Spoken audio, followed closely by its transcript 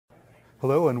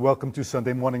Hello and welcome to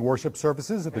Sunday morning worship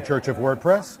services at the Church of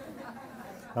WordPress.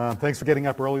 Thanks for getting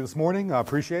up early this morning. I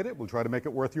appreciate it. We'll try to make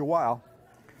it worth your while.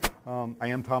 I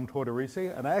am Tom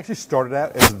Tortorici, and I actually started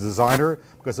out as a designer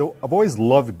because I've always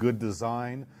loved good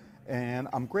design, and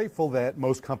I'm grateful that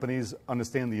most companies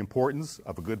understand the importance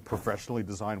of a good professionally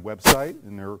designed website,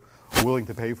 and they're willing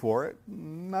to pay for it.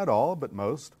 Not all, but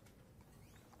most.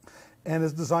 And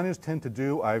as designers tend to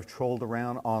do, I've trolled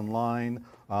around online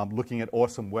looking at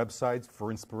awesome websites for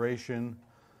inspiration.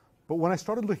 But when I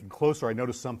started looking closer, I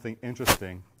noticed something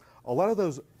interesting. A lot of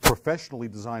those professionally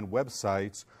designed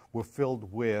websites were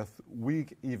filled with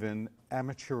weak, even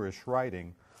amateurish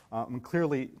writing. And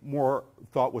clearly, more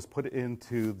thought was put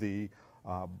into the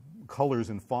colors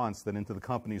and fonts than into the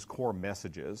company's core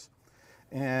messages.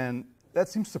 And that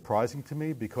seems surprising to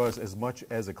me because as much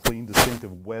as a clean,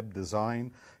 distinctive web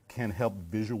design can help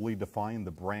visually define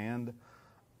the brand,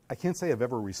 I can't say I've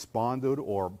ever responded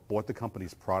or bought the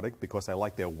company's product because I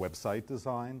like their website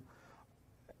design.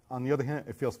 On the other hand,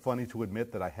 it feels funny to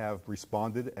admit that I have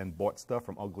responded and bought stuff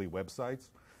from ugly websites.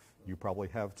 You probably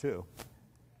have too.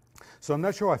 So I'm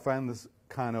not sure I find this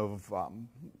kind of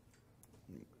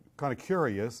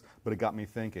curious, but it got me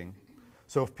thinking.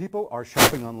 So if people are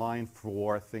shopping online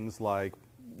for things like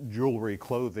jewelry,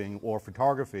 clothing, or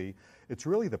photography, it's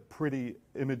really the pretty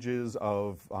images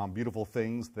of beautiful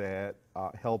things that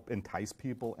help entice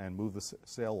people and move the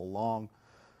sale along.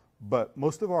 But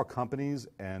most of our companies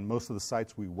and most of the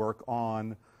sites we work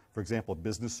on, for example,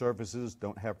 business services,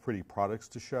 don't have pretty products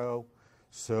to show.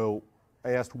 So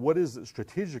I asked, what is it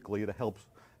strategically that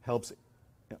helps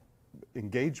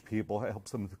engage people,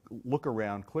 helps them look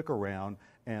around, click around,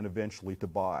 and eventually to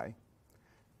buy?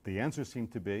 The answer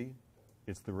seemed to be,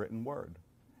 it's the written word.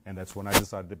 And that's when I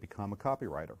decided to become a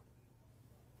copywriter,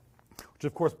 which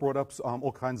of course brought up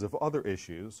all kinds of other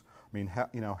issues. I mean,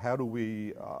 how do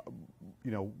we,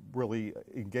 really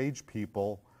engage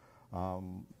people? Let's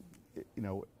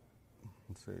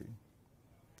see.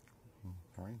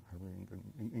 Sorry, how do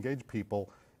we engage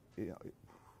people?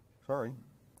 Sorry.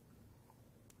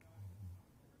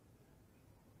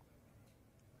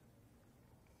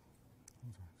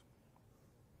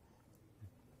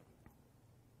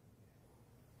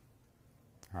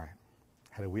 All right.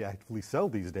 How do we actively sell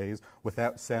these days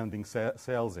without sounding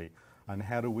salesy? And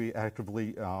how do we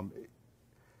actively and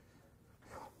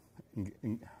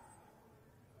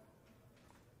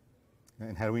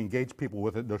how do we engage people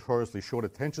with a notoriously short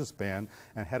attention span?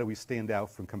 And how do we stand out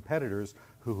from competitors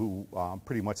who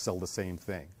pretty much sell the same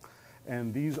thing?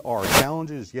 And these are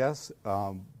challenges, yes,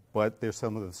 but there's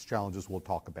some of the challenges we'll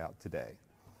talk about today.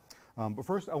 But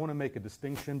first, I want to make a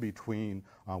distinction between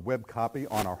web copy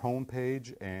on our home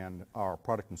page and our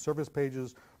product and service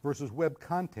pages versus web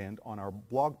content on our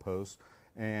blog posts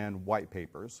and white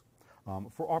papers.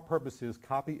 For our purposes,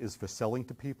 copy is for selling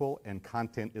to people and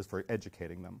content is for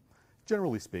educating them,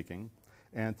 generally speaking.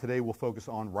 And today we'll focus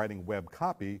on writing web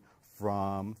copy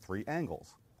from three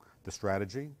angles: the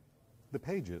strategy, the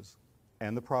pages,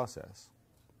 and the process.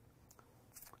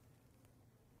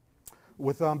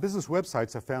 With business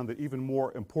websites, I found that even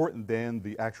more important than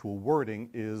the actual wording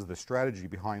is the strategy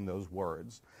behind those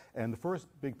words. And the first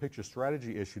big picture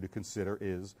strategy issue to consider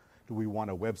is, do we want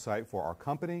a website for our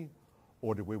company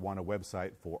or do we want a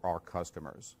website for our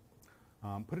customers?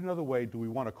 Put another way, do we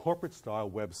want a corporate style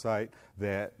website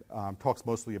that talks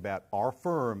mostly about our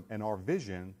firm and our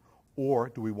vision, or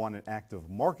do we want an active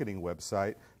marketing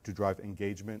website to drive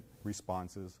engagement,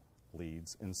 responses,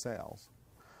 leads, and sales?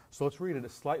 So let's read a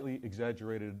slightly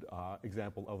exaggerated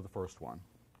example of the first one.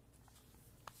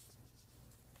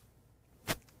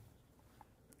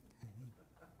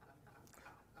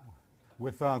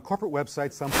 With corporate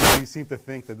websites, some companies seem to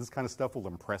think that this kind of stuff will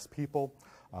impress people.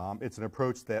 It's an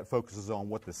approach that focuses on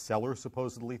what the seller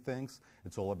supposedly thinks.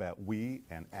 It's all about we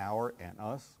and our and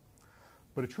us.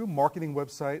 But a true marketing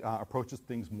website approaches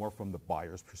things more from the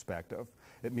buyer's perspective.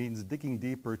 It means digging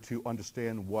deeper to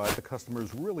understand what the customer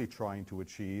is really trying to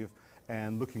achieve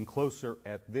and looking closer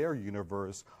at their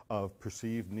universe of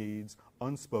perceived needs,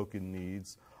 unspoken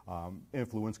needs,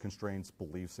 influence, constraints,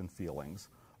 beliefs, and feelings.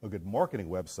 A good marketing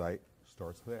website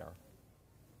starts there.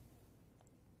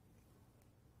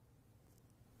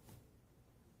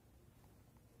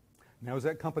 Now, is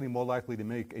that company more likely to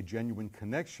make a genuine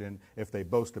connection if they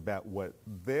boast about what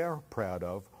they're proud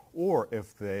of, or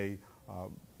if they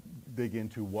dig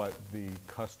into what the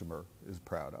customer is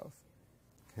proud of?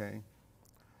 Okay.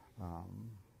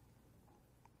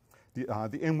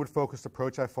 The inward-focused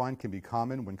approach, I find, can be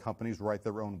common when companies write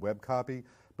their own web copy.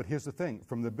 But here's the thing.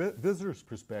 From the visitor's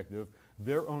perspective,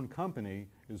 their own company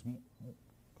isn't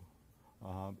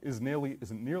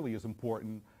nearly as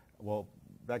important well,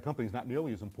 that company's not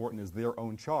nearly as important as their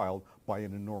own child by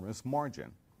an enormous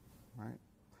margin, right?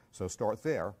 So start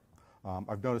there.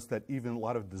 I've noticed that even a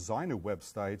lot of designer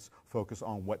websites focus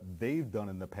on what they've done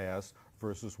in the past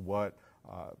versus what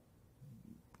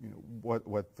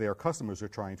their customers are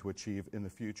trying to achieve in the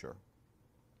future.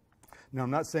 Now,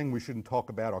 I'm not saying we shouldn't talk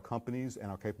about our companies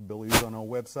and our capabilities on our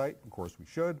website. Of course, we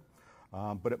should.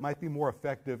 But it might be more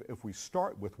effective if we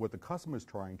start with what the customer is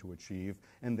trying to achieve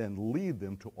and then lead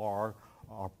them to our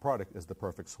product as the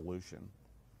perfect solution.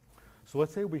 So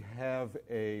let's say we have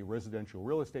a residential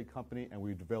real estate company and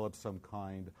we've developed some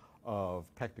kind of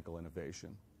technical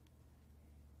innovation.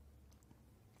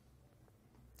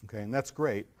 Okay, and that's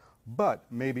great, but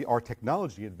maybe our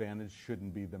technology advantage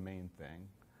shouldn't be the main thing.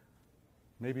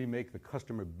 Maybe make the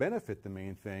customer benefit the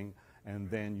main thing and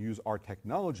then use our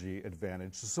technology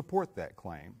advantage to support that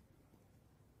claim.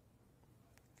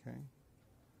 Okay?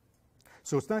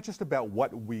 So it's not just about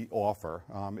what we offer,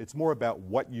 it's more about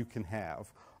what you can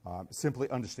have. Simply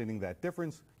understanding that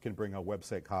difference can bring our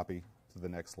website copy to the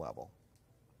next level.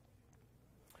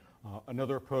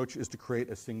 Another approach is to create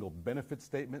a single benefit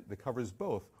statement that covers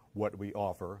both what we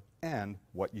offer and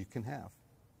what you can have.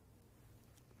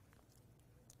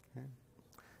 Okay.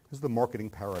 This is the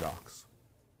marketing paradox.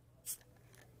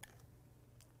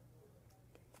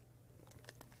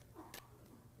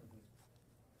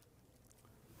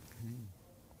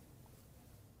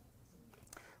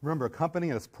 Remember, a company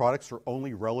and its products are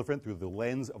only relevant through the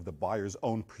lens of the buyer's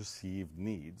own perceived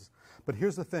needs. But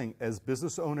here's the thing, as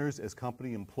business owners, as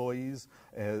company employees,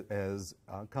 as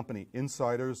company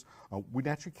insiders, we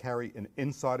naturally carry an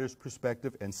insider's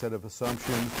perspective and set of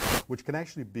assumptions, which can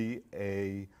actually be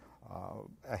a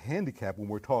handicap when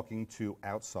we're talking to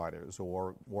outsiders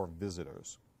or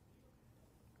visitors.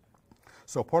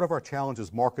 So part of our challenge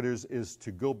as marketers is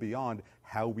to go beyond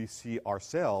how we see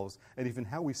ourselves and even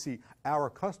how we see our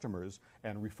customers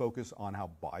and refocus on how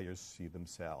buyers see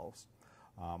themselves.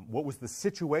 What was the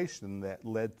situation that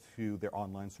led to their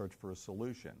online search for a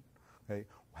solution? Okay?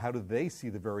 How do they see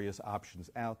the various options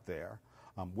out there?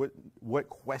 What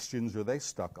questions are they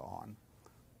stuck on?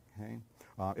 Okay?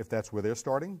 If that's where they're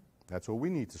starting, that's where we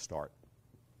need to start.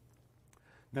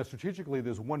 Now, strategically,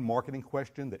 there's one marketing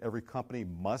question that every company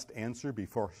must answer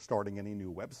before starting any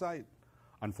new website.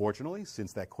 Unfortunately,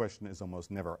 since that question is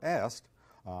almost never asked,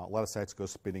 a lot of sites go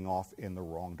spinning off in the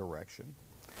wrong direction.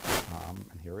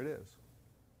 And here it is.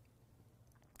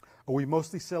 Are we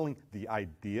mostly selling the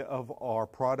idea of our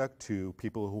product to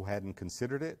people who hadn't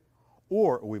considered it?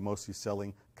 Or are we mostly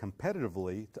selling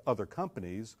competitively to other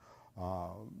companies,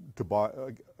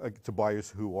 to buyers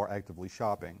who are actively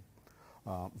shopping?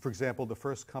 For example, the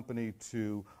first company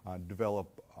to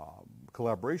develop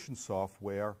collaboration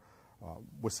software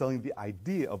was selling the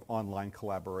idea of online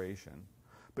collaboration.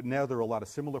 But now there are a lot of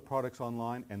similar products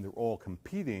online, and they're all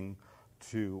competing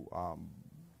to,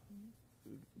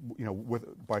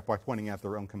 by pointing out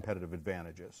their own competitive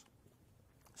advantages.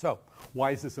 So,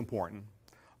 why is this important?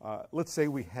 Let's say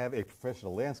we have a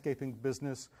professional landscaping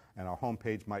business, and our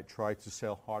homepage might try to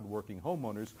sell hardworking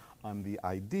homeowners on the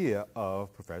idea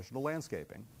of professional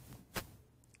landscaping.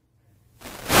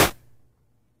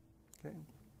 Okay.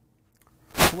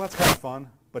 Well, that's kind of fun,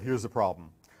 but here's the problem.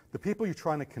 The people you're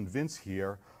trying to convince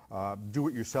here,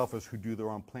 do-it-yourselfers who do their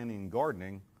own planning and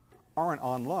gardening, aren't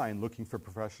online looking for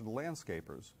professional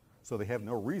landscapers, so they have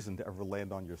no reason to ever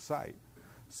land on your site.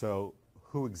 So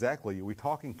who exactly are we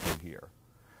talking to here?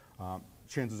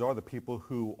 Chances are the people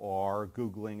who are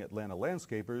Googling Atlanta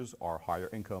landscapers are higher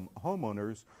income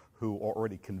homeowners who are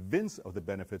already convinced of the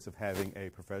benefits of having a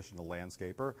professional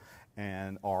landscaper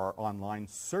and are online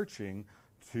searching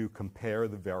to compare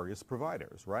the various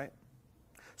providers, right?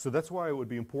 So that's why it would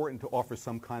be important to offer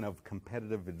some kind of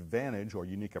competitive advantage or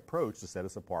unique approach to set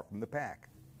us apart from the pack.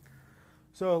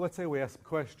 So let's say we ask some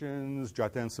questions,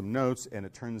 jot down some notes, and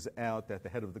it turns out that the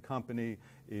head of the company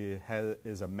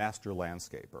is a master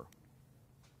landscaper.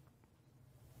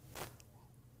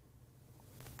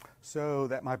 So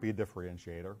that might be a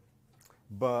differentiator.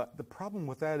 But the problem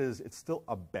with that is it's still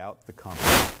about the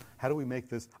company. How do we make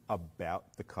this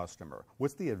about the customer?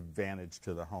 What's the advantage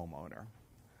to the homeowner?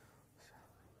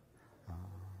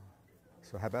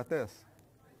 So how about this?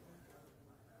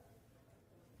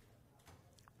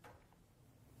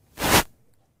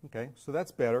 Okay, so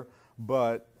that's better,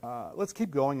 but let's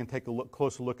keep going and take a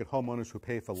closer look at homeowners who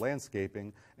pay for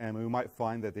landscaping, and we might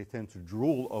find that they tend to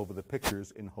drool over the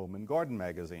pictures in home and garden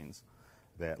magazines.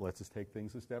 That lets us take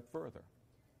things a step further.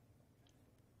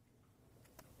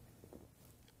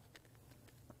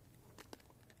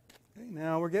 Okay,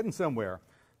 now we're getting somewhere.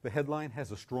 The headline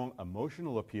has a strong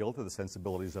emotional appeal to the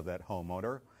sensibilities of that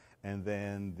homeowner, and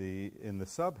then in the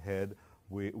subhead,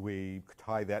 we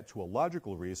tie that to a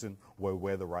logical reason where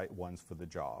we're the right ones for the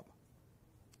job.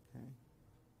 Okay.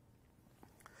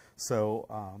 So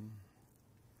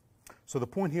the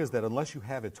point here is that unless you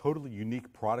have a totally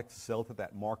unique product to sell to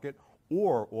that market,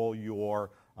 or all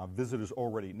your visitors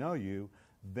already know you,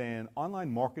 then online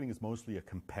marketing is mostly a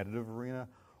competitive arena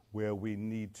where we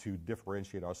need to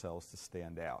differentiate ourselves to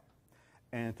stand out.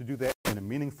 And to do that in a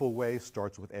meaningful way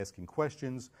starts with asking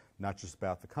questions, not just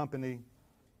about the company,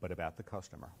 but about the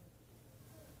customer.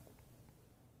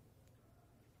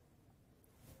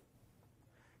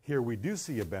 Here we do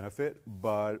see a benefit,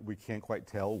 but we can't quite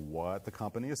tell what the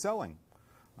company is selling.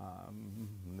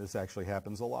 This actually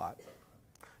happens a lot.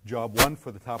 Job one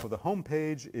for the top of the home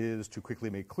page is to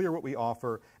quickly make clear what we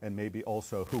offer and maybe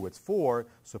also who it's for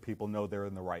so people know they're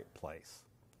in the right place.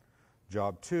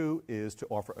 Job two is to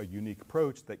offer a unique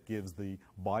approach that gives the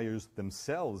buyers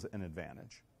themselves an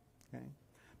advantage. Okay?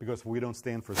 Because if we don't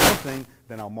stand for something,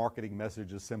 then our marketing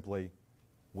message is simply,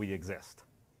 we exist.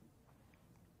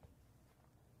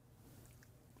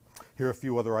 Here are a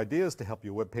few other ideas to help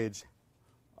your web page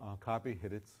copy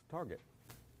hit its target.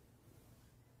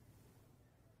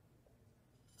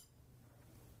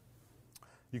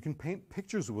 You can paint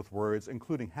pictures with words,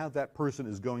 including how that person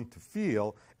is going to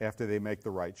feel after they make the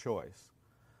right choice.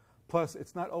 Plus,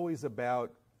 it's not always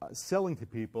about selling to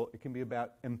people. It can be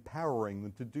about empowering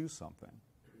them to do something.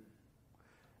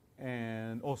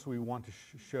 And also, we want to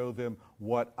show them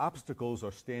what obstacles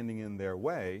are standing in their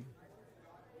way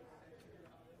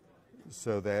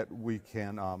so that we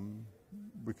can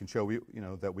show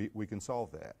that we can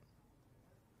solve that.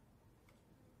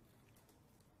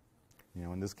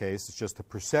 In this case, it's just a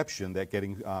perception that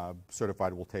getting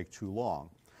certified will take too long.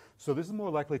 So this is more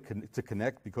likely to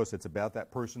connect because it's about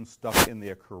that person stuck in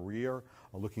their career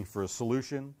looking for a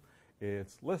solution.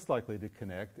 It's less likely to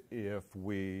connect if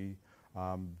we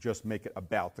just make it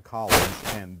about the college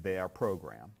and their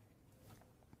program.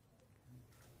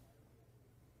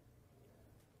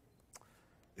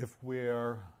 If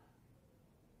we're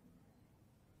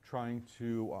trying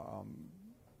to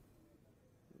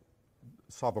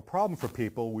solve a problem for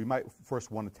people, we might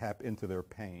first want to tap into their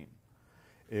pain.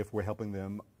 If we're helping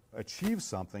them achieve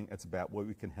something, it's about what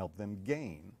we can help them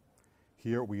gain.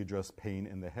 Here we address pain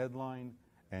in the headline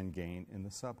and gain in the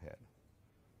subhead.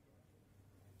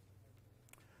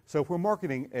 So if we're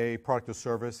marketing a product or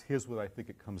service, here's what I think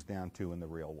it comes down to in the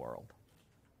real world.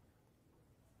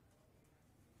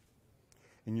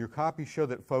 In your copy, show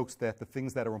that folks that the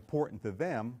things that are important to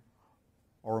them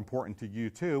are important to you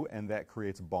too, and that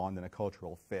creates a bond and a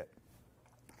cultural fit.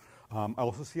 I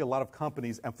also see a lot of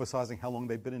companies emphasizing how long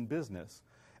they've been in business.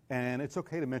 And it's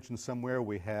okay to mention somewhere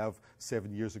we have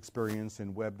 7 years experience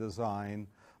in web design,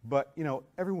 but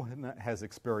everyone has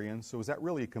experience, so is that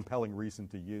really a compelling reason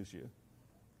to use you?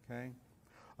 Okay?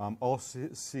 Also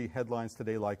see headlines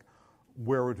today like,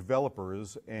 we're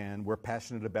developers and we're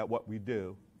passionate about what we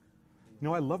do.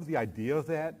 I love the idea of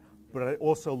that, but I'd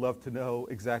also love to know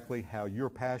exactly how your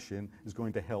passion is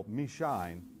going to help me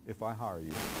shine if I hire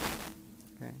you.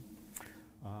 Okay?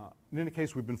 In any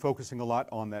case, we've been focusing a lot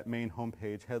on that main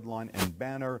homepage headline and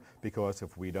banner because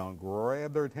if we don't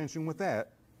grab their attention with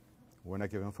that, we're not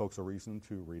giving folks a reason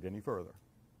to read any further.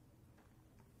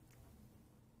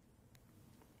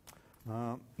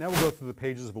 Now we'll go through the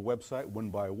pages of a website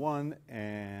one by one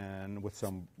and with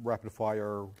some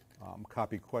rapid-fire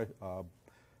copy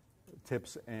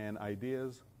tips and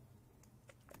ideas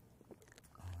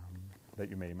that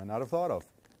you may or may not have thought of.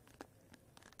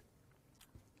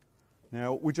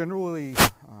 Now, we generally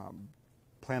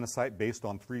plan a site based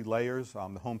on 3 layers. The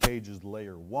home page is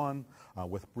layer 1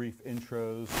 with brief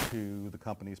intros to the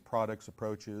company's products,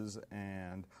 approaches,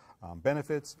 and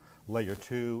benefits. Layer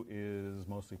 2 is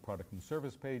mostly product and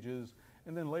service pages.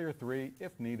 And then layer 3,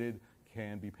 if needed,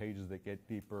 can be pages that get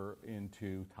deeper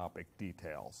into topic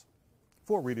details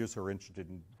for readers who are interested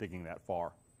in digging that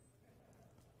far.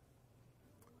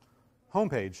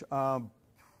 Homepage.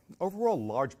 Overall,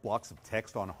 large blocks of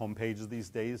text on home pages these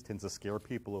days tend to scare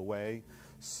people away.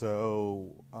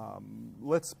 So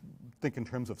let's think in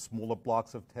terms of smaller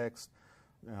blocks of text,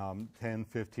 10,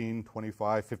 15,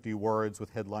 25, 50 words with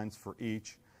headlines for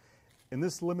each. In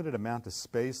this limited amount of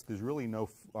space, there's really no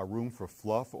room for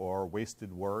fluff or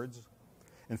wasted words.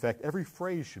 In fact, every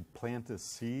phrase should plant a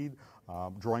seed,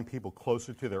 drawing people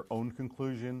closer to their own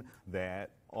conclusion that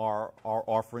our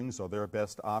offerings are their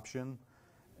best option.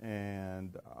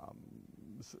 And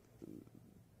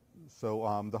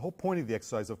so the whole point of the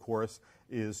exercise, of course,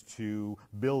 is to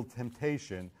build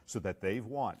temptation so that they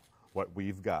want what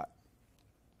we've got.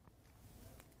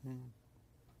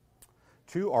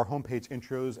 2, our homepage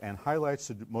intros and highlights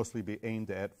should mostly be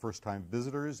aimed at first-time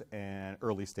visitors and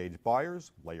early-stage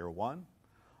buyers, layer 1.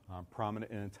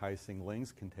 Prominent and enticing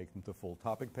links can take them to full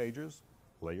topic pages,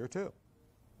 layer 2.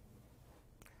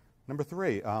 Number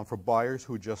 3, for buyers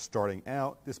who are just starting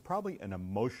out, there's probably an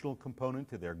emotional component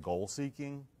to their goal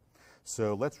seeking.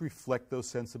 So let's reflect those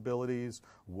sensibilities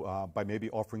by maybe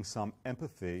offering some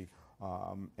empathy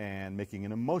and making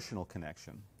an emotional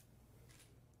connection.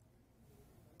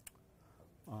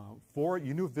 4,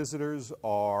 you new visitors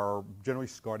are generally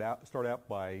start out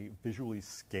by visually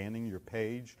scanning your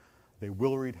page. They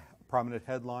will read prominent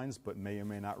headlines, but may or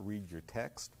may not read your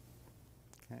text.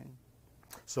 Okay.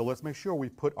 So let's make sure we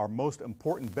put our most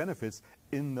important benefits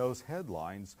in those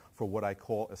headlines for what I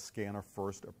call a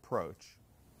scanner-first approach.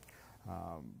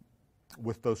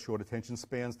 With those short attention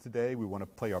spans today, we want to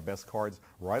play our best cards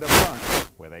right up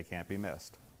front where they can't be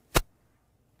missed.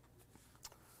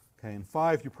 Okay, and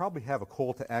 5, you probably have a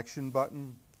call to action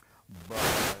button,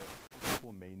 but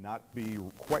people may not be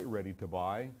quite ready to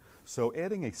buy. So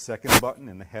adding a second button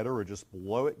in the header or just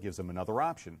below it gives them another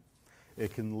option.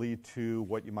 It can lead to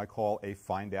what you might call a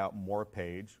find out more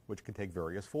page, which can take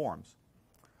various forms.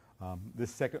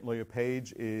 This second layer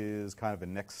page is kind of a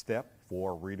next step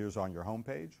for readers on your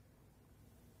homepage.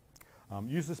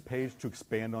 Use this page to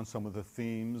expand on some of the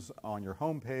themes on your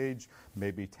homepage,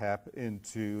 maybe tap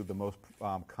into the most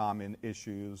common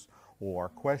issues or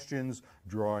questions,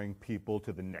 drawing people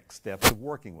to the next steps of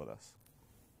working with us.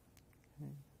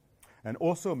 Okay. And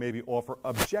also maybe offer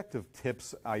objective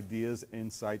tips, ideas,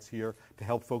 insights here to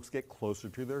help folks get closer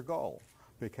to their goal.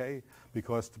 Okay?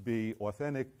 Because to be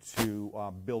authentic,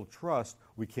 to build trust,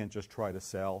 we can't just try to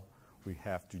sell. We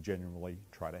have to genuinely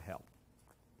try to help.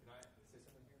 Can I say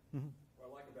something here? Mm-hmm.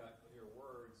 What I like about your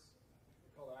words,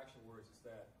 the call to action words, is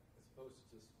that as opposed to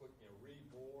just quick, read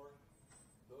more,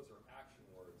 those are action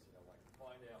words, like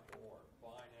find out more,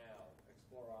 buy now,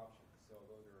 explore options. So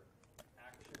those are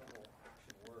actionable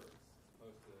action words as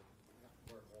opposed to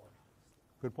learn more.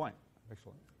 Good point.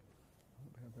 Excellent.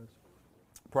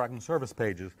 Product and service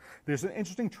pages. There's an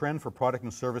interesting trend for product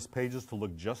and service pages to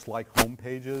look just like home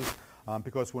pages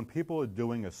because when people are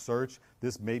doing a search,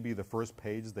 this may be the first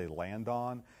page they land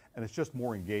on, and it's just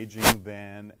more engaging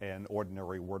than an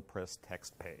ordinary WordPress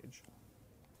text page.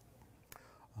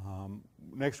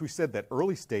 Next, we said that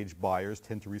early stage buyers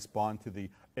tend to respond to the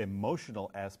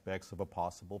emotional aspects of a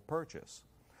possible purchase.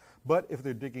 But if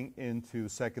they're digging into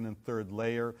second and third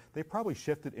layer, they probably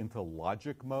shifted into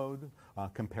logic mode,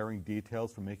 comparing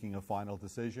details for making a final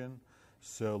decision.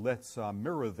 So let's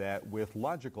mirror that with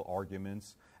logical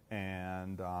arguments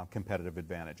and competitive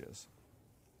advantages.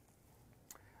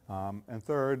 And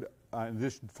third, in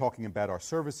addition to talking about our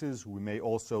services, we may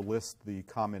also list the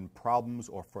common problems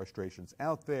or frustrations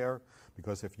out there,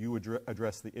 because if you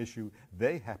address the issue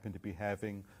they happen to be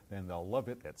having, then they'll love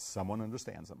it that someone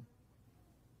understands them.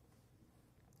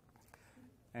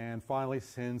 And finally,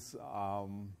 since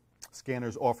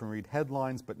scanners often read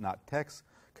headlines but not text,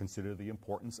 consider the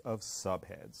importance of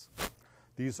subheads.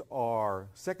 These are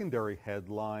secondary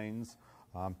headlines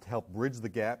to help bridge the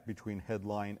gap between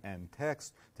headline and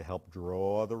text to help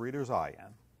draw the reader's eye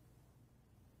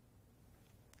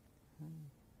in.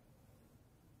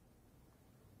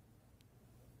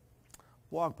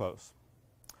 Blog posts.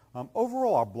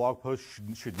 Overall, our blog posts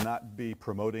should not be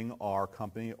promoting our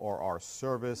company or our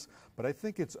service, but I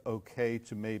think it's okay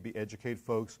to maybe educate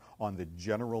folks on the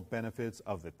general benefits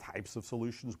of the types of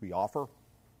solutions we offer.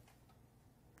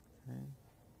 Okay.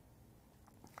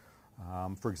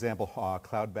 For example,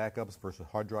 cloud backups versus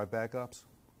hard drive backups.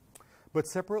 But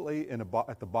separately,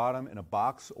 at the bottom in a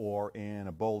box or in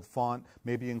a bold font,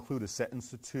 maybe include a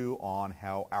sentence or two on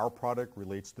how our product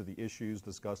relates to the issues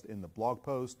discussed in the blog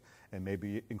post, and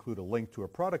maybe include a link to a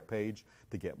product page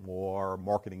to get more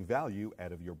marketing value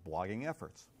out of your blogging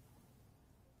efforts.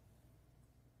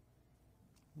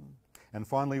 And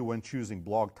finally, when choosing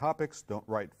blog topics, don't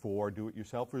write for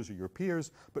do-it-yourselfers or your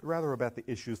peers, but rather about the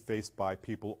issues faced by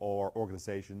people or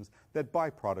organizations that buy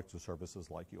products or services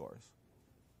like yours.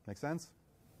 Make sense?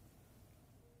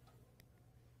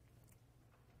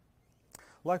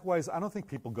 Likewise, I don't think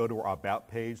people go to our About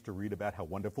page to read about how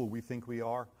wonderful we think we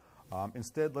are.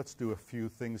 Instead, let's do a few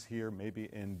things here, maybe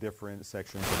in different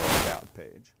sections of our About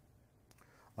page.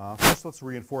 First, let's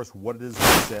reinforce what it is we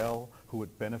sell, who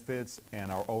it benefits,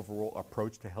 and our overall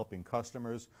approach to helping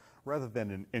customers, rather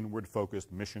than an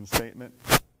inward-focused mission statement.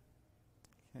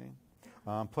 Okay.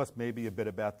 Plus maybe a bit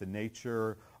about the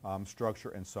nature, structure,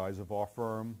 and size of our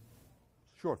firm.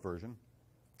 Short version.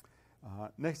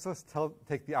 Next, let's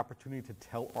take the opportunity to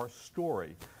tell our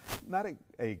story. Not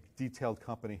a detailed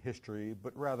company history,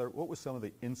 but rather what were some of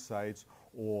the insights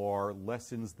or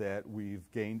lessons that we've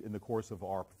gained in the course of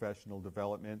our professional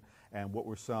development, and what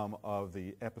were some of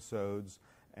the episodes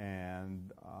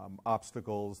and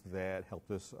obstacles that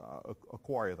helped us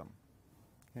acquire them.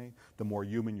 Okay? The more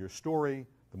human your story,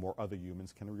 the more other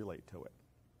humans can relate to it.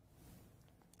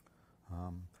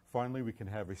 Finally, we can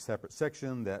have a separate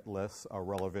section that lists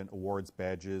relevant awards,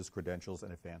 badges, credentials,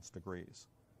 and advanced degrees.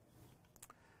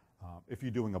 If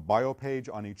you're doing a bio page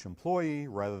on each employee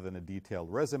rather than a detailed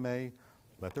resume,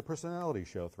 let their personality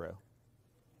show through.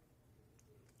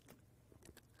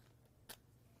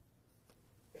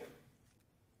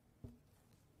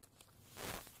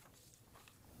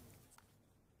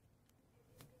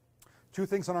 Two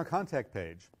things on our contact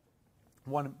page.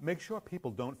 One, make sure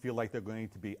people don't feel like they're going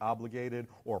to be obligated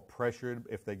or pressured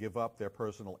if they give up their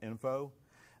personal info.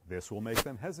 This will make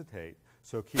them hesitate.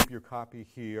 So keep your copy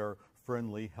here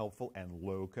friendly, helpful, and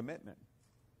low commitment.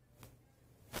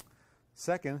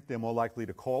 Second, they're more likely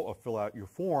to call or fill out your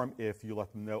form if you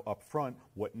let them know up front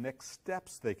what next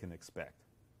steps they can expect.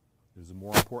 This is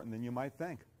more important than you might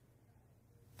think.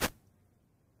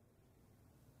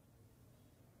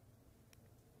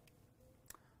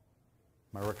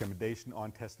 My recommendation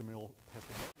on testimonial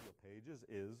pages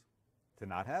is to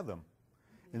not have them.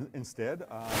 Instead,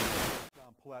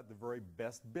 pull out the very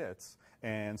best bits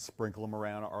and sprinkle them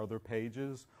around our other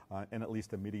pages in at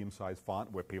least a medium-sized font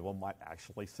where people might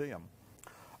actually see them.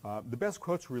 The best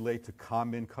quotes relate to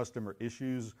common customer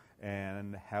issues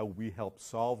and how we help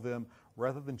solve them,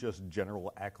 rather than just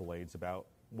general accolades about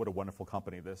what a wonderful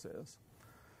company this is.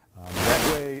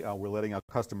 That way, we're letting our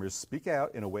customers speak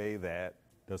out in a way that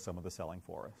does some of the selling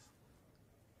for us.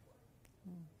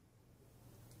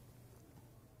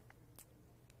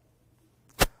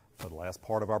 For the last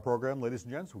part of our program, ladies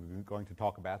and gents, we're going to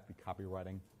talk about the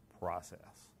copywriting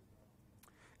process.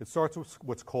 It starts with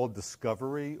what's called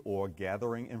discovery or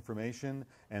gathering information,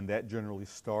 and that generally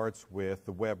starts with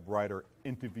the web writer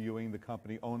interviewing the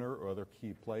company owner or other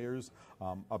key players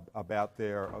about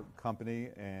their company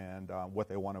and what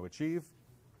they want to achieve.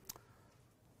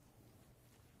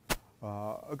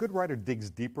 A good writer digs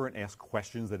deeper and asks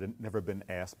questions that have never been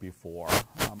asked before.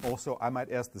 Also, I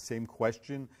might ask the same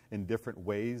question in different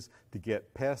ways to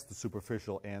get past the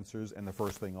superficial answers and the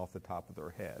first thing off the top of their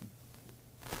head.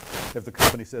 If the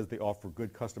company says they offer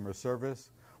good customer service,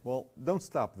 well, don't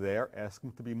stop there. Ask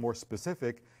them to be more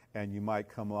specific, and you might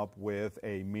come up with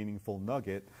a meaningful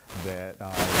nugget that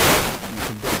you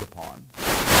can build upon.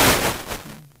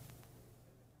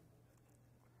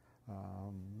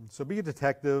 So be a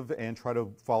detective and try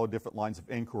to follow different lines of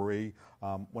inquiry.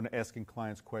 When asking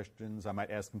clients questions, I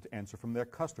might ask them to answer from their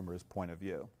customer's point of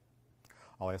view.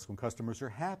 I'll ask when customers are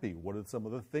happy, what are some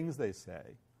of the things they say?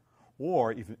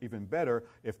 Or even better,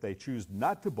 if they choose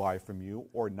not to buy from you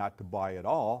or not to buy at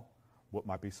all, what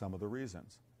might be some of the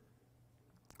reasons?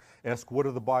 Ask what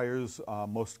are the buyer's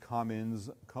most common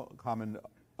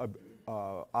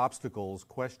obstacles,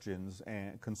 questions,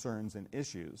 and concerns and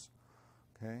issues.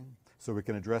 Okay? So we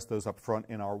can address those up front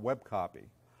in our web copy.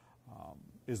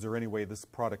 Is there any way this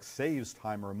product saves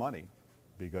time or money?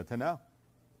 Be good to know.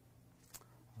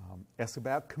 Ask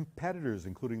about competitors,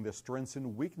 including their strengths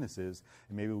and weaknesses,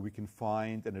 and maybe we can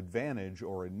find an advantage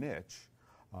or a niche,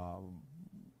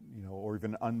 or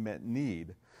even an unmet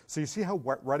need. So you see how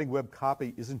writing web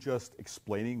copy isn't just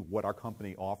explaining what our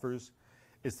company offers.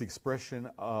 It's the expression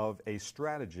of a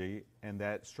strategy, and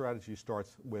that strategy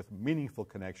starts with meaningful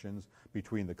connections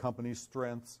between the company's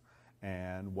strengths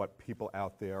and what people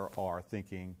out there are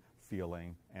thinking,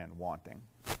 feeling, and wanting.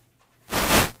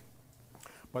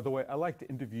 By the way, I like to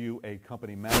interview a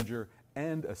company manager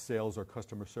and a sales or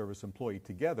customer service employee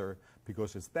together,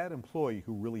 because it's that employee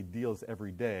who really deals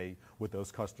every day with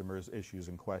those customers' issues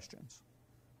and questions.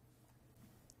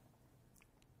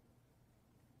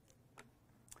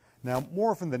 Now, more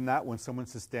often than not, when someone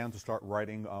sits down to start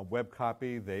writing web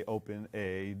copy, they open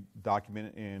a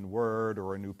document in Word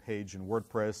or a new page in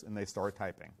WordPress and they start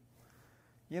typing.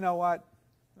 You know what?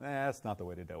 That's not the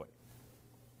way to do it.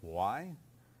 Why?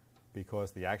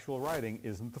 Because the actual writing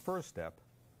isn't the first step,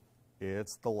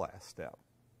 it's the last step.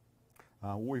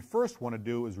 What we first want to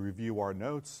do is review our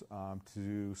notes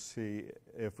to see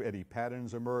if any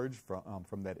patterns emerge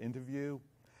from that interview.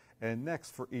 And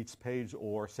next, for each page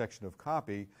or section of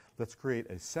copy, let's create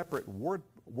a separate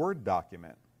Word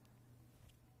document.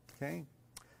 Okay?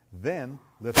 Then,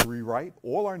 let's rewrite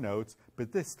all our notes,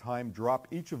 but this time drop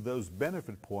each of those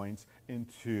benefit points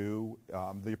into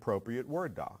the appropriate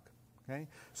Word doc. Okay?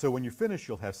 So when you finish,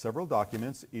 you'll have several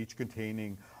documents, each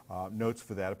containing notes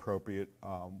for that appropriate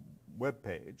web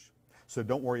page. So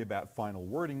don't worry about final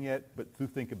wording yet, but do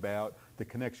think about the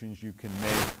connections you can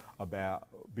make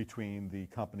between the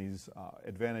company's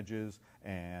advantages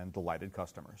and delighted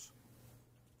customers.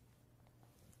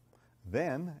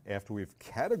 Then, after we've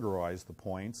categorized the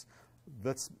points,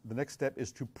 the next step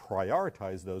is to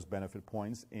prioritize those benefit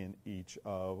points in each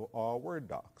of our Word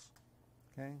docs.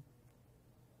 Okay?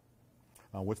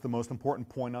 What's the most important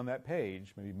point on that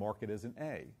page? Maybe mark it as an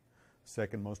A.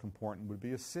 Second most important would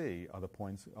be a C. Other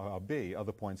points, B.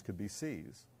 Other points could be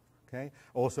C's. Okay?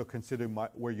 Also consider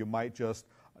where you might just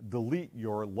delete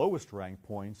your lowest ranked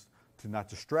points to not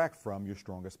distract from your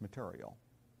strongest material.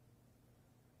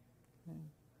 Okay.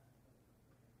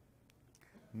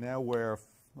 Now we're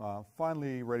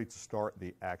finally ready to start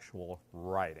the actual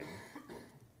writing.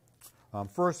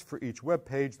 First, for each web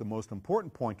page, the most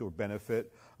important point or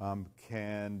benefit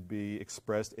can be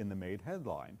expressed in the main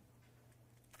headline.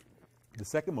 The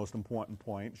second most important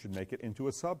point should make it into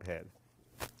a subhead.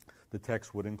 The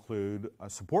text would include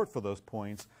support for those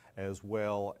points as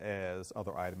well as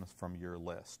other items from your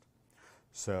list.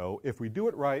 So if we do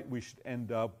it right, we should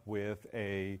end up with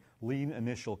a lean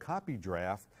initial copy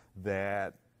draft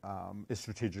that is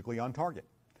strategically on target.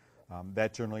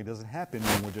 That generally doesn't happen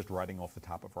when we're just writing off the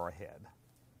top of our head.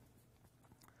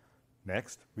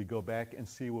 Next, we go back and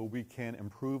see where we can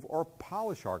improve or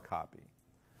polish our copy.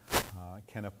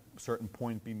 Can a certain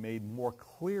point be made more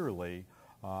clearly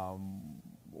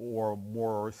or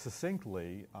more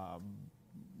succinctly?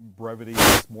 Brevity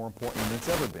is more important than it's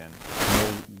ever been.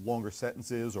 No longer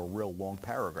sentences or real long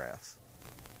paragraphs.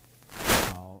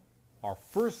 Our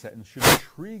first sentence should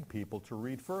intrigue people to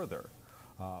read further.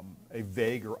 A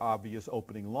vague or obvious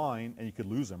opening line, and you could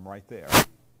lose them right there.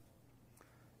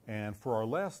 And for our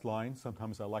last line,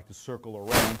 sometimes I like to circle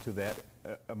around to that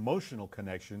emotional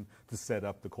connection to set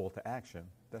up the call to action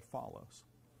that follows.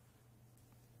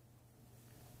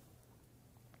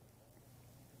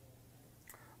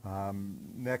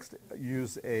 Next,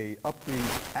 use a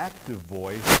upbeat, active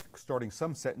voice, starting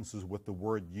some sentences with the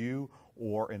word you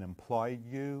or an implied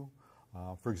you.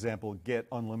 For example, get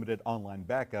unlimited online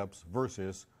backups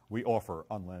versus we offer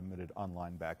unlimited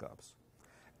online backups.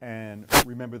 And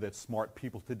remember that smart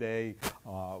people today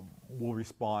will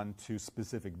respond to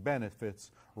specific benefits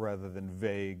rather than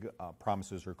vague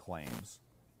promises or claims.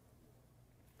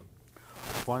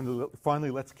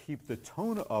 Finally, let's keep the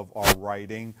tone of our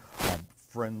writing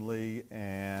friendly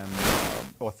and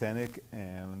authentic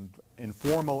and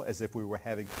informal, as if we were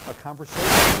having a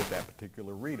conversation with that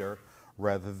particular reader,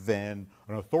 rather than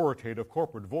an authoritative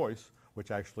corporate voice, which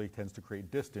actually tends to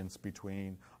create distance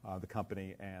between the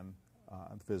company and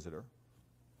the visitor.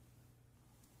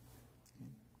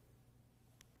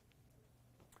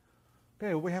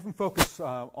 Okay, we haven't focused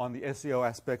on the SEO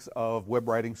aspects of web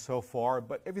writing so far,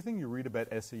 but everything you read about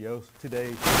SEO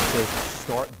today says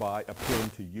start by appealing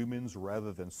to humans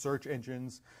rather than search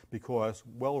engines, because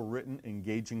well-written,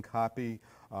 engaging copy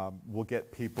will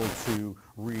get people to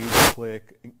read,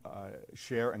 click,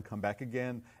 share, and come back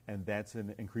again, and that's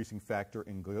an increasing factor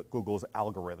in Google's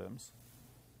algorithms.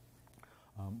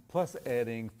 Plus,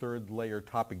 adding third-layer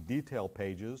topic detail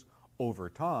pages over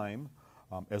time,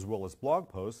 as well as blog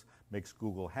posts, makes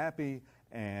Google happy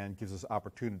and gives us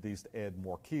opportunities to add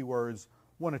more keywords,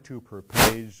 1 or 2 per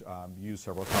page, used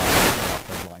several times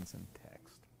in headlines and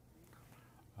text.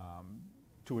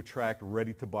 To attract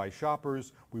ready-to-buy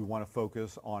shoppers, we want to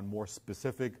focus on more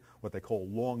specific, what they call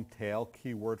long-tail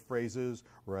keyword phrases,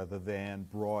 rather than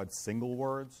broad single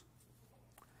words.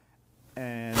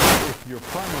 And if your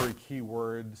primary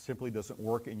keyword simply doesn't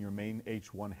work in your main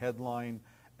H1 headline,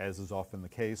 as is often the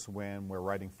case when we're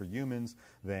writing for humans,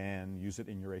 then use it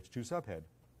in your H2 subhead.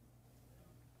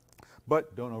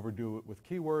 But don't overdo it with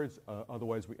keywords,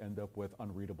 otherwise we end up with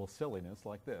unreadable silliness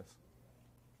like this.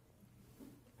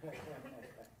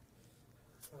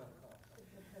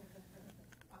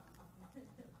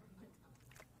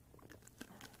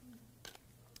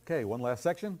 Okay, one last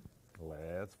section.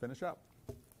 Let's finish up.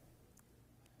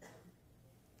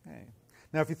 Okay.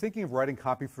 Now, if you're thinking of writing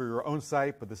copy for your own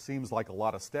site, but this seems like a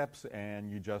lot of steps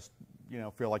and you just,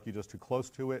 feel like you're just too close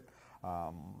to it,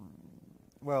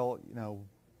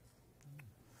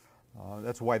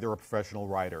 that's why there are professional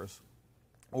writers.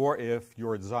 Or if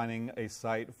you're designing a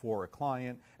site for a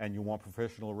client and you want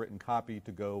professional written copy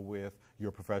to go with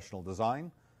your professional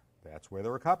design, that's where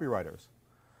there are copywriters.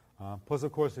 Plus,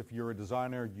 of course, if you're a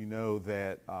designer, you know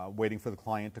that waiting for the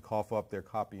client to cough up their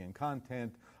copy and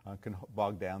content can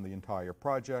bog down the entire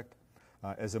project.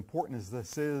 As important as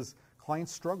this is,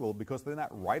 clients struggle because they're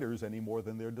not writers any more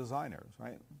than they're designers,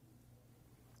 right?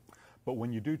 But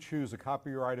when you do choose a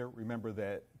copywriter, remember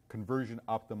that conversion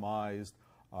optimized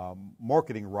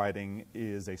marketing writing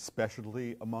is a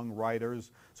specialty among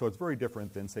writers, so it's very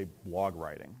different than, say, blog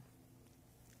writing.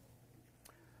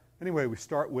 Anyway, we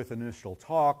start with an initial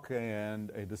talk and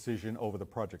a decision over the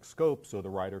project scope so the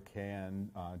writer can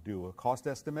do a cost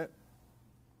estimate.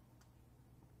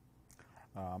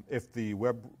 If the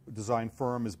web design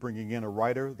firm is bringing in a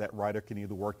writer, that writer can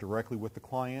either work directly with the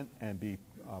client and be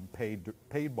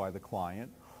paid by the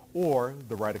client, or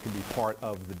the writer can be part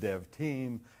of the dev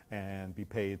team and be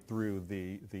paid through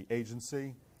the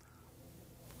agency.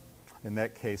 In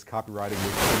that case, copywriting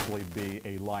would simply be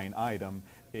a line item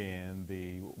in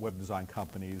the web design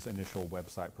company's initial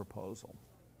website proposal.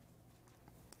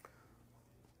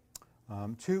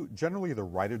 2, generally the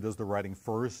writer does the writing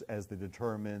first as they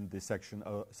determine the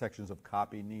sections of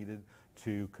copy needed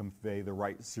to convey the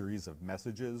right series of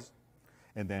messages,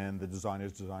 and then the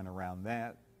designers design around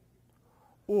that.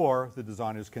 Or the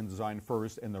designers can design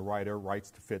first and the writer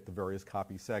writes to fit the various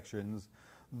copy sections,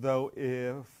 though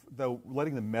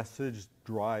letting the message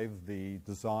drive the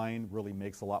design really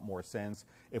makes a lot more sense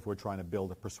if we're trying to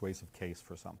build a persuasive case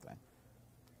for something.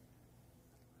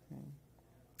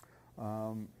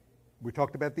 We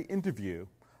talked about the interview.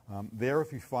 There,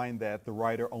 if you find that the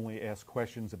writer only asks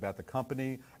questions about the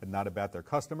company and not about their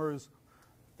customers,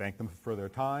 thank them for their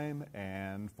time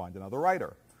and find another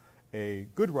writer. A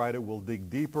good writer will dig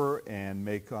deeper and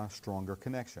make stronger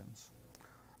connections,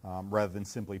 rather than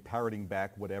simply parroting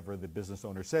back whatever the business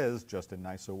owner says, just in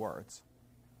nicer words.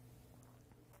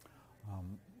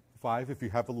 5, if you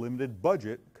have a limited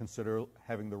budget, consider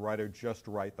having the writer just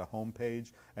write the home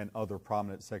page and other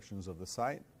prominent sections of the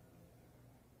site.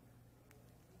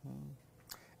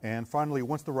 And finally,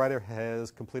 once the writer has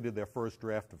completed their first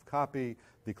draft of copy,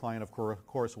 the client, of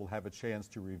course, will have a chance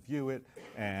to review it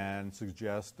and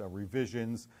suggest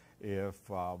revisions if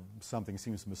something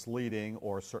seems misleading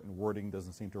or certain wording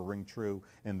doesn't seem to ring true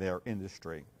in their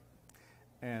industry.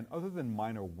 And other than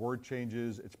minor word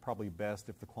changes, it's probably best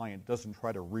if the client doesn't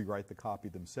try to rewrite the copy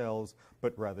themselves,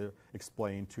 but rather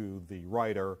explain to the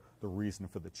writer the reason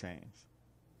for the change.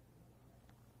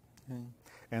 Okay.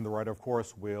 And the writer, of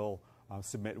course, will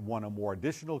submit one or more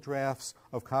additional drafts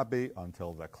of copy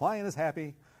until the client is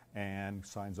happy and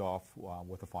signs off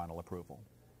with a final approval.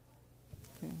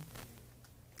 Okay.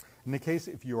 In the case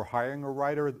if you're hiring a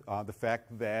writer, the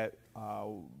fact that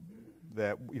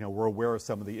we're aware of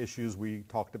some of the issues we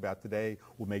talked about today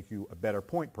will make you a better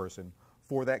point person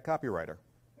for that copywriter.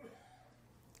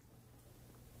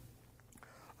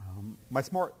 My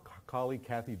smart colleague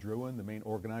Kathy Druin, the main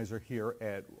organizer here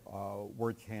at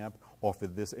WordCamp,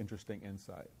 offered this interesting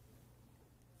insight.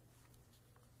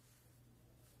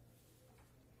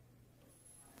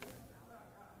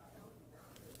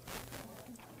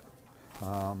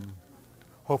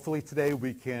 Hopefully today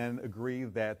we can agree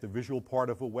that the visual part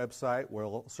of a website,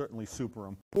 while certainly super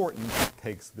important,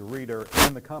 takes the reader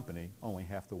and the company only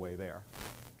half the way there.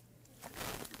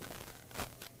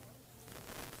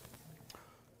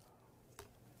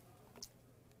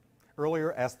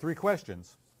 Earlier, asked 3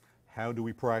 questions. How do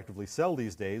we proactively sell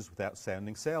these days without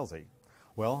sounding salesy?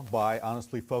 Well, by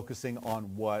honestly focusing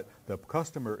on what the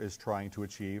customer is trying to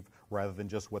achieve rather than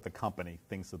just what the company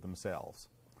thinks of themselves.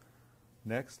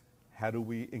 Next, how do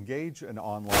we engage an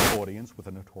online audience with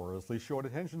a notoriously short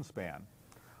attention span?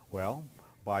 Well,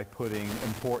 by putting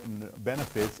important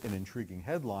benefits in intriguing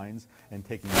headlines and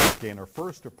taking a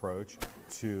scanner-first approach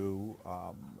to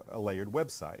a layered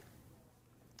website.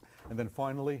 And then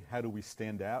finally, how do we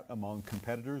stand out among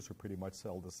competitors who pretty much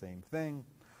sell the same thing?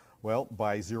 Well,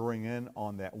 by zeroing in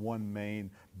on that one main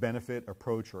benefit,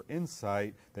 approach, or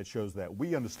insight that shows that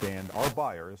we understand our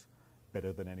buyers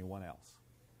better than anyone else.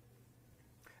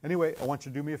 Anyway, I want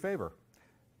you to do me a favor.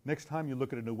 Next time you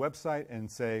look at a new website and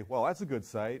say, well, that's a good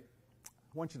site,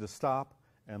 I want you to stop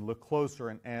and look closer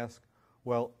and ask,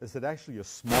 well, is it actually a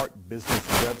smart business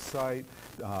website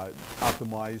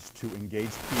optimized to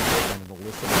engage people and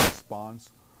elicit a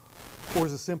response? Or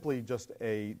is it simply just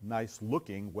a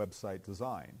nice-looking website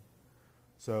design?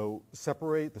 So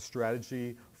separate the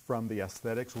strategy from the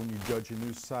aesthetics when you judge a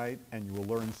new site, and you will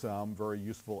learn some very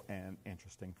useful and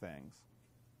interesting things.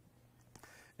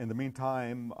 In the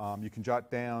meantime, you can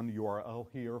jot down URL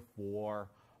here for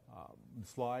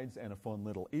slides and a fun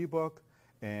little ebook.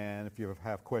 And if you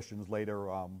have questions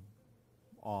later on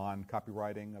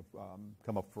copywriting,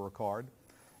 come up for a card.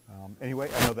 Anyway,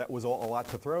 I know that was a lot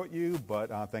to throw at you, but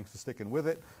thanks for sticking with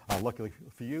it. Luckily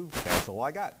for you, that's all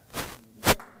I got.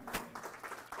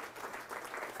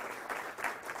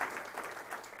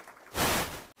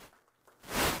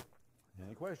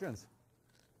 Any questions?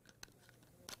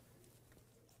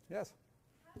 Yes.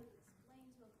 How do you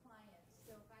explain to a client,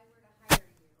 so if I were to hire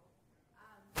you,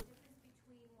 the difference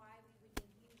between why we would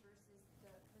need you versus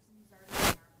the person who's already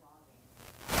in our blogging?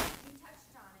 You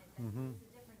touched on it, that there's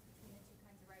a difference between the two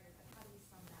kinds of writers, but how do we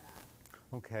sum that up?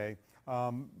 Okay.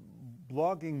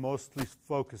 Blogging mostly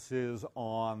focuses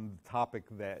on the topic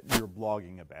that you're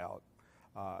blogging about,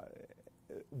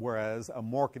 whereas a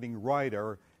marketing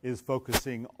writer is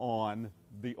focusing on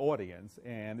the audience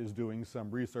and is doing some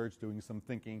research, doing some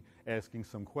thinking, asking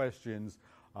some questions,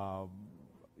 about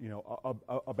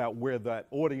where that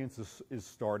audience is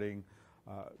starting.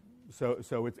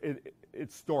 So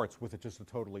it starts with just a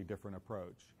totally different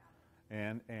approach,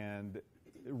 and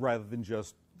rather than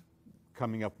just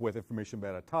coming up with information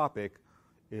about a topic,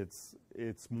 it's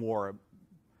more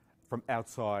from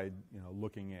outside,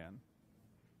 looking in.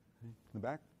 In the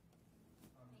back.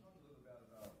 Talk a little bit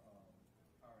about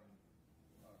hiring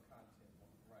content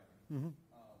writer. Mm-hmm.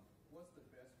 What's the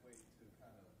best way to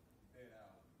kind of vet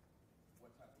out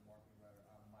what type of marketing writer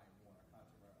I might want, or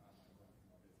content writer I might want for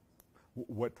my business?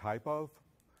 What type of?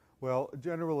 Well,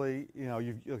 generally,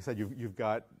 like I said, you've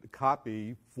got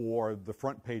copy for the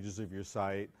front pages of your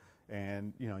site,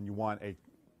 and and you want a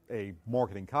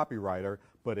marketing copywriter.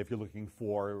 But if you're looking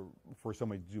for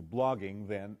somebody to do blogging,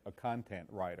 then a content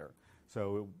writer.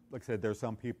 So, like I said, there's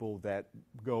some people that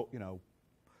go,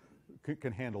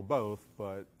 can handle both,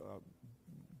 but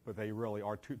they really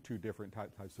are two different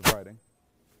types of writing.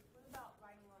 What about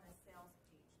writing on a sales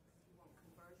page? Because you want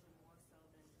conversion more so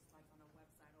than just like on a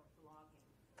website or blogging.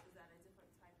 Is that a different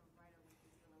type of writer when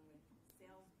you're dealing with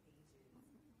sales pages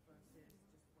versus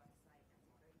just website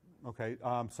and Okay,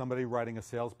 somebody writing a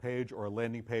sales page or a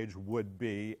landing page would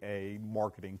be a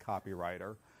marketing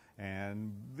copywriter,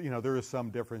 and there are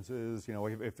some differences.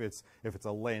 If it's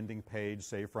a landing page,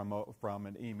 say from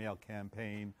an email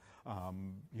campaign,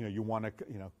 you want to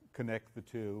connect the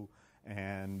two,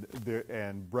 and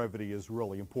brevity is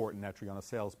really important naturally on a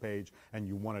sales page, and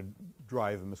you want to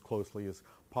drive them as closely as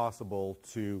possible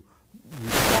to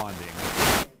responding.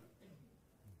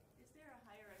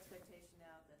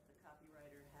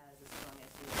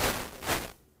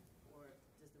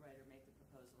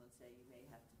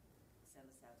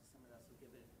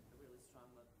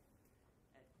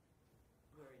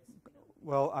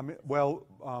 Well,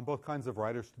 both kinds of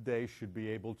writers today should be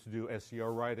able to do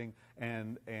SEO writing,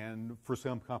 and for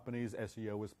some companies,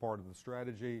 SEO is part of the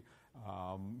strategy.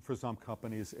 For some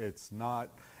companies, it's not,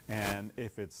 and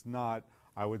if it's not,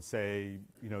 I would say,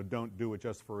 don't do it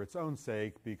just for its own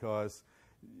sake, because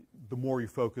the more you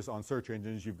focus on search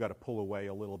engines, you've got to pull away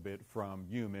a little bit from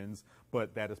humans,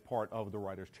 but that is part of the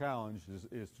writer's challenge,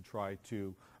 is to try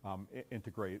to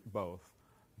integrate both.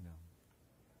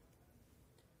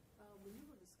 when you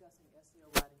were discussing SEO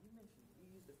writing, you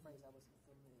used a phrase I wasn't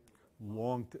familiar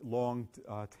with. Long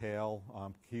tail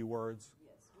keywords.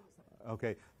 Yes. What is that?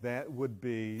 Okay, that would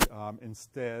be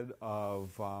instead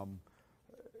of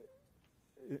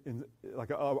like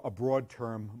a broad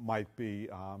term might be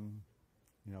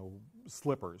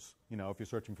slippers. If you're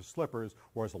searching for slippers,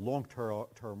 whereas a long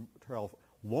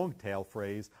tail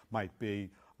phrase might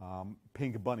be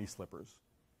pink bunny slippers.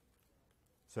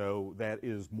 So that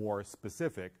is more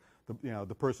specific.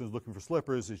 The person who's looking for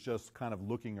slippers is just kind of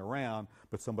looking around,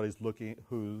 but somebody's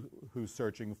who's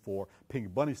searching for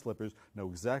pink bunny slippers know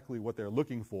exactly what they're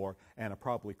looking for and are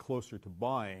probably closer to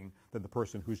buying than the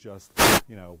person who's just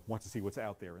wants to see what's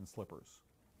out there in slippers.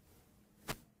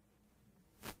 Could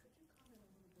you comment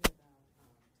a little bit about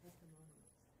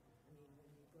testimonials? I mean,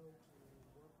 when you go to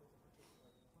work with a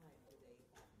particular client, do they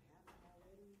have them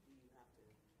already? Do you have to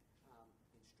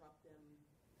instruct them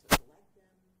to select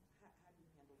them? How do you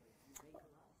handle it? Do you make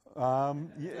them up?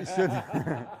 Yeah, it should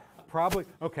probably.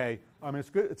 Okay, I mean, it's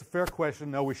good. It's a fair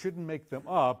question. No, we shouldn't make them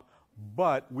up,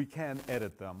 but we can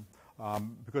edit them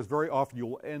because very often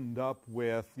you'll end up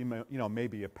with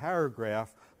maybe a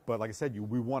paragraph. But like I said,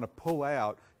 we want to pull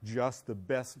out just the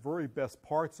very best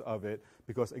parts of it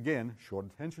because, again, short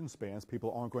attention spans.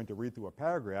 People aren't going to read through a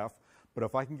paragraph. But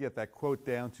if I can get that quote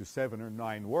down to 7 or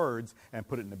 9 words and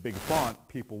put it in a big font,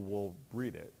 people will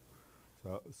read it.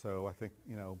 So I think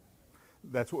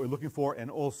that's what we're looking for.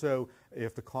 And also,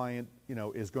 if the client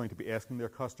is going to be asking their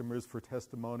customers for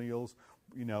testimonials,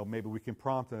 maybe we can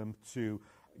prompt them to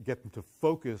get them to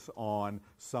focus on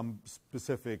some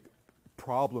specific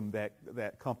problem that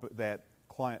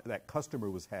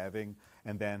customer was having,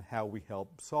 and then how we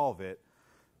help solve it.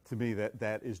 To me,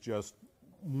 that is just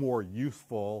more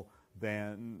useful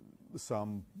than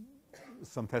some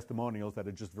testimonials that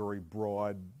are just very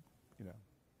broad.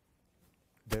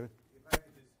 David? If I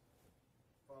could just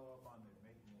follow up on the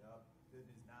making it up, this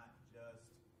is not just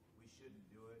we shouldn't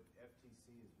do it.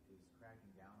 FTC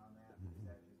cracking down on that because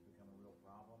that has become a real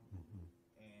problem.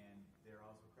 And they're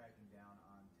also cracking down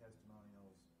on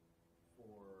testimonials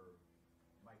for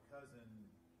my cousin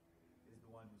is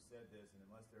the one who said this, and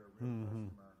unless they're a real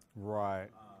customer,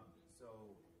 Right.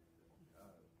 so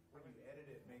when you edit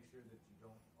it, make sure that you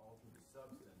don't alter the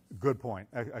substance. Good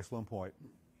point. Excellent point.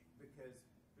 Because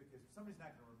somebody's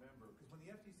not going to remember. Because when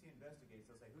the FTC investigates,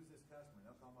 they'll say, "Who's this customer?"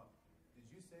 And they'll come up. Did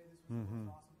you say this was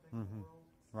the most awesome thing in the world?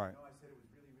 Right. No, I said it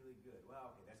was really, really good.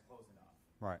 Well, okay, that's close enough.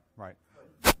 Right. Right. But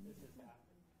This has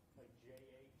happened, like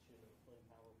JH in Flint,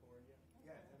 California.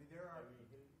 yeah, I mean there are.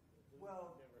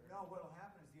 Well, no. What'll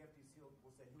happen is the FTC will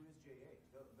say, "Who is JH?"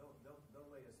 They'll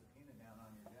lay a subpoena down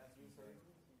on your desk and say,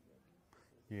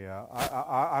 Yeah,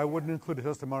 I wouldn't include a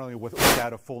testimonial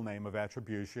without a full name of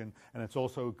attribution, and it's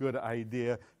also a good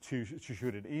idea to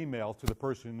shoot an email to the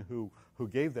person who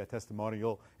gave that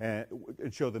testimonial and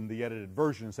show them the edited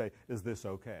version and say, "Is this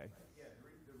okay?" "Yeah."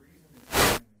 The reason it's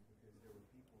happening is because there were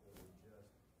people that were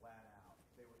just flat out.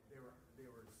 They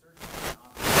were searching for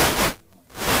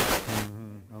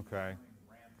Okay.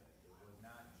 rampant. It was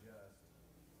not just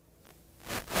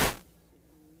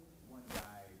one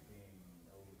guy being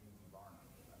E.T. Barnum.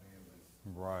 I mean, it was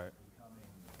Right. becoming.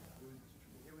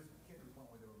 It was getting to the point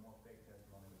where there were more fake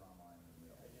testimonials online than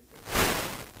real.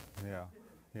 Yeah.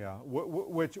 Yeah.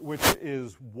 Which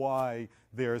is why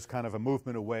there's kind of a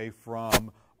movement away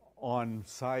from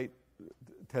on-site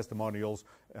testimonials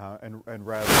and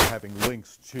rather having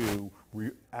links to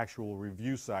actual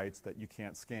review sites that you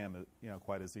can't scam it,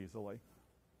 quite as easily.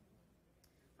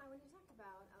 Hi, when you talk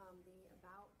about the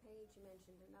About page, you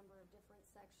mentioned a number of different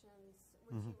sections.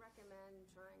 Would you recommend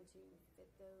trying to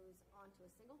fit those onto a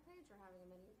single page or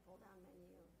having a pull-down menu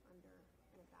under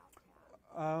an About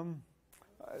tab?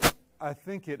 I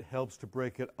think it helps to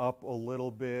break it up a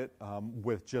little bit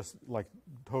with just like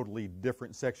totally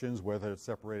different sections, whether it's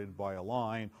separated by a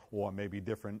line or maybe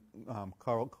different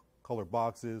color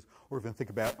boxes, or even think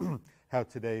about how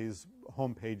today's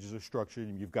home pages are structured,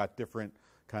 and you've got different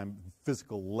kind of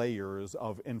physical layers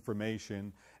of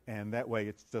information, and that way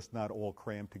it's just not all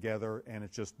crammed together, and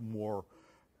it's just more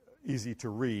easy to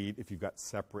read if you've got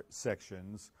separate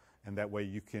sections, and that way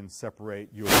you can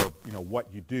separate your,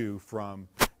 what you do from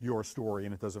your story,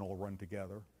 and it doesn't all run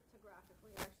together. To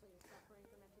graphically actually separate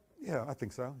them into Yeah, I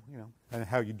think so. And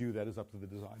how you do that is up to the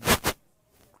designer.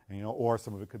 And, or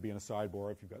some of it could be in a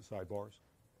sidebar if you've got sidebars.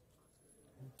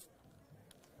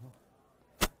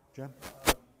 Jen?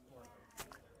 I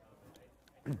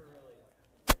never really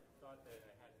thought that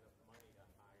I had enough money to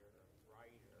hire a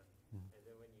writer, and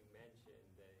then when you mentioned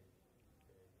that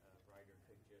a writer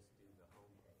could just do the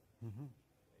homepage and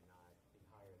not be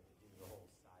hired to do the whole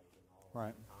site and all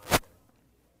Right. the content,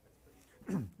 that's pretty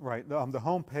cool. Right. The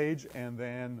home page, and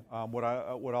then what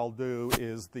I'll do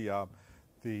is the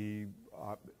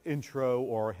intro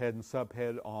or head and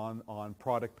subhead on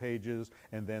product pages,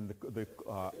 and then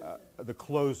the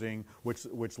closing,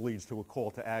 which leads to a call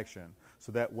to action.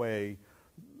 So that way,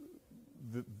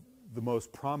 the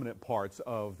most prominent parts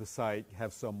of the site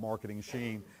have some marketing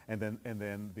sheen, and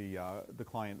then the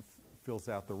client fills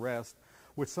out the rest,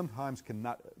 which sometimes can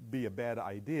not be a bad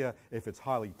idea if it's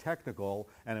highly technical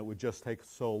and it would just take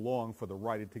so long for the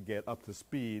writer to get up to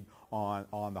speed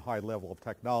on the high level of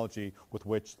technology with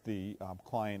which the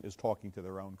client is talking to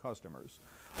their own customers.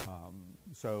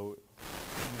 So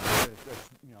that's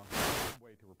a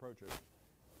way to approach it.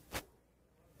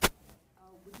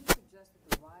 Would you suggest that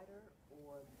the writer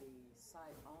or the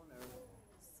site owner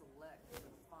select the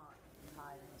font,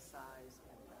 type, size,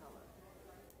 and color?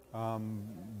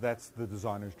 That's the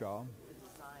designer's job. The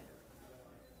designer.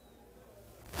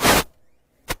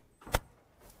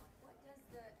 What does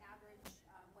the average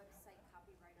website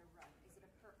copywriter run? Is it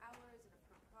a per hour? Is it a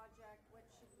per project? What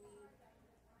should we,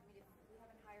 if we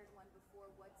haven't hired one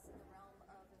before, what's in the realm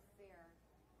of a fair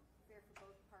for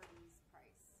both parties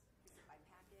price? Is it by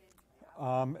package? By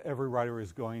hour? Every writer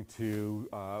is going to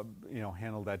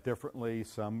handle that differently.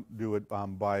 Some do it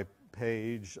by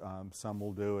page. Some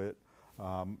will do it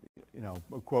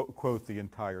quote the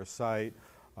entire site.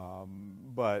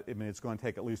 But I mean, it's going to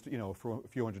take at least for a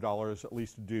few $100s at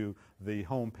least to do the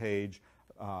home page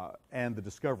and the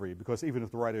discovery, because even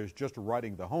if the writer is just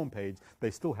writing the home page,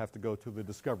 they still have to go through the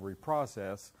discovery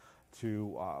process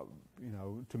to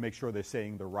make sure they're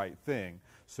saying the right thing.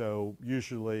 So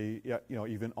usually,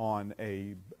 even on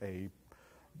a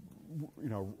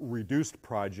reduced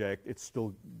project, it's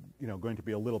still going to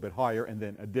be a little bit higher, and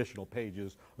then additional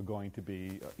pages are going to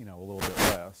be a little bit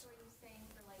less. So are you saying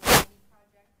for like any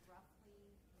project,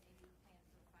 roughly, maybe plan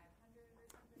for 500 or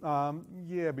something?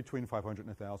 Yeah, between 500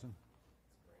 and 1,000.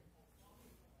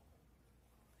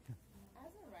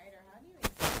 As a writer, how do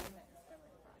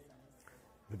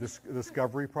The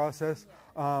discovery process.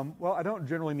 Well, I don't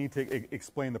generally need to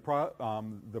explain the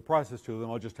process to them.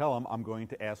 I'll just tell them I'm going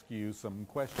to ask you some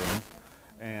questions,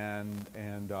 and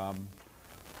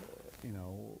you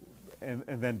know,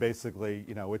 and then basically,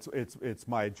 you know, it's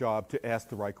my job to ask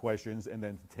the right questions and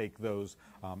then to take those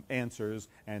answers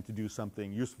and to do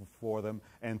something useful for them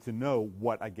and to know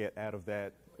what I get out of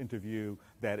that interview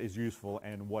that is useful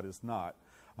and what is not.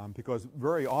 Because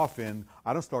very often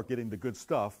I don't start getting the good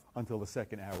stuff until the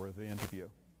second hour of the interview.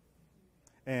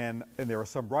 And there are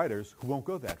some writers who won't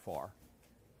go that far.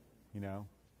 You know,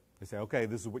 they say, okay,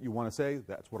 this is what you want to say,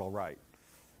 that's what I'll write.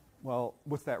 Well,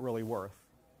 what's that really worth,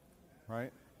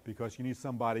 right? Because you need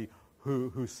somebody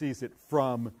who sees it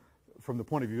from the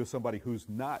point of view of somebody who's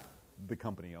not the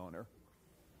company owner,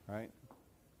 right?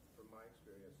 From my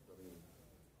experience, I mean,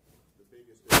 the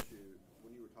biggest issue,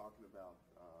 when you were talking about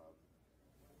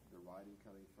the writing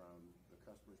coming from the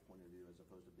customer's point of view as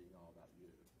opposed to being all about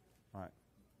you, Right.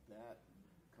 that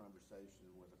conversation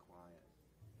with a client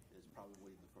is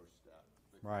probably the first step.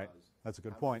 Right. That's a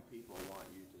good how many point. people want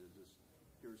you to just,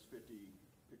 here's 50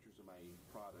 pictures of my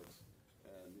products,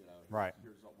 and you know, Right.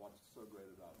 here's what's so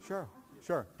great about me. Sure,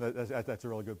 sure. That's a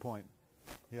really good point.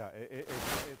 Yeah,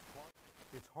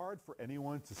 it's hard for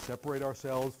anyone to separate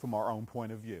ourselves from our own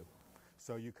point of view.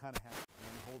 So you kind of have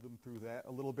to hold them through that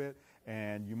a little bit,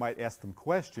 and you might ask them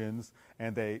questions,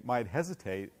 and they might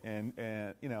hesitate and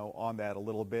you know, on that a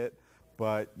little bit,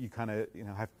 but you kind of, you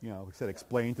know, have, you know, like I said,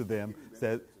 explain to them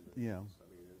that, you know, I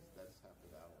mean, that's half the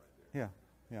battle right there.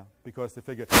 yeah, because they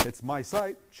figure it's my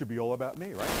site, should be all about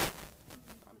me, right?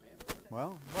 I'm handling it.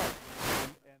 Well, right,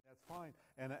 and that's fine.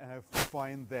 And I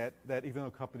find that even though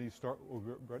companies start,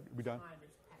 are we done?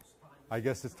 I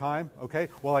guess it's time. Okay.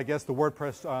 Well, I guess the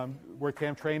WordPress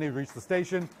WordCamp train has reached the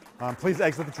station. Please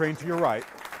exit the train to your right.